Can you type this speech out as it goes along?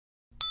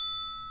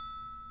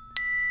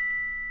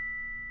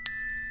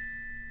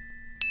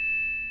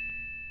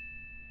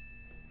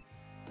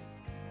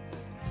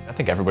I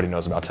think everybody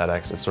knows about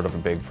TEDx. It's sort of a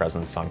big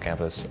presence on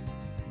campus.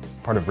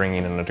 Part of bringing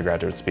in an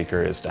undergraduate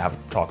speaker is to have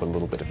talk with a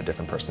little bit of a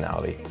different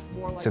personality.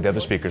 So the other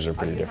speakers are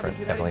pretty different,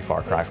 definitely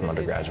far cry from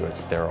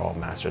undergraduates. They're all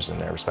masters in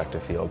their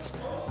respective fields.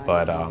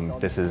 But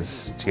this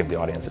is to give the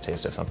audience a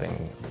taste of something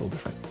a little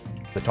different.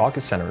 The talk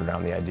is centered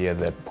around the idea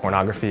that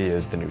pornography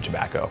is the new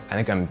tobacco. I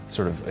think I'm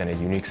sort of in a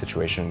unique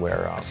situation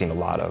where I've seen a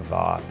lot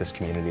of this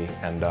community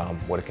and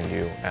what it can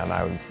do, and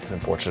I've been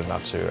fortunate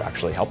enough to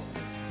actually help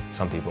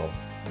some people.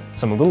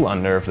 So I'm a little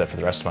unnerved that for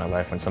the rest of my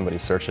life, when somebody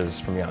searches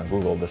for me on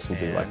Google, this will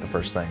be like the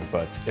first thing.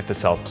 But if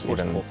this helps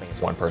even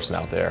one person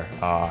out there,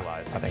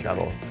 I think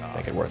that'll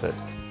make it worth it.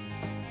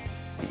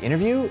 The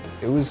interview,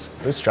 it was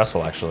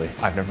stressful actually.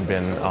 I've never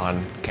been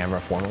on camera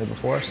formally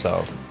before,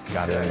 so I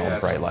got in all the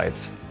bright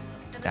lights,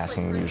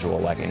 asking the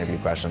usual interview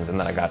questions, and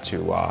then I got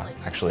to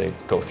actually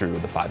go through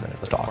the 5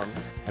 minutes of talk.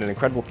 And an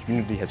incredible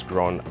community has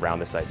grown around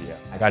this idea.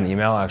 I got an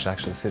email, I was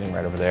actually sitting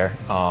right over there.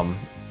 I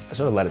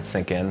sort of let it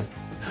sink in.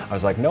 I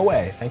was like, no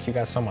way, thank you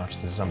guys so much,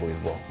 this is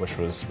unbelievable, which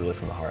was really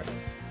from the heart.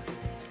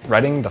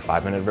 Writing the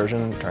 5-minute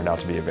version turned out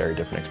to be a very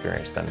different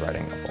experience than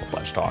writing a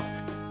full-fledged talk.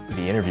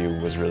 The interview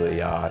was really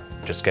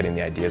just getting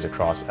the ideas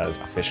across as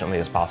efficiently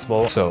as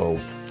possible. So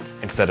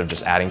instead of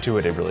just adding to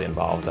it, it really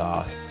involved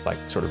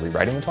sort of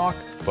rewriting the talk,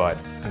 but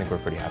I think we're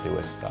pretty happy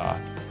with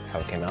how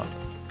it came out.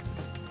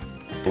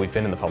 We've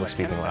been in the public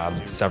speaking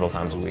lab several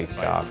times a week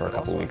for a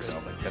couple weeks.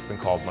 It's been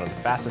called one of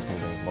the fastest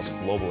moving, most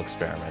global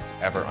experiments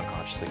ever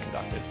unconsciously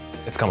conducted.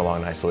 It's come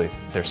along nicely.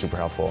 They're super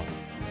helpful.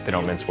 They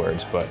don't mince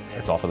words, but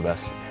it's all for the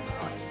best.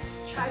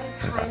 Try to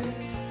time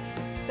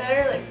it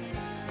better.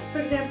 For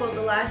example,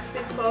 the last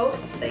big quote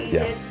that you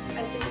did,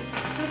 I think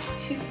you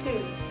switched too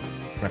soon.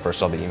 When I first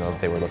saw the email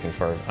that they were looking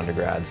for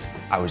undergrads,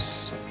 I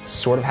was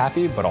sort of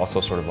happy, but also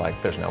sort of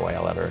like, there's no way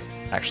I'll ever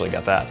actually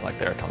get that.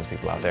 There are tons of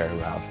people out there who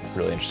have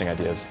really interesting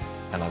ideas,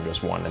 and I'm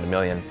just one in a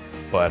million.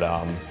 But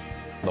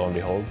lo and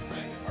behold,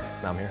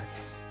 now I'm here.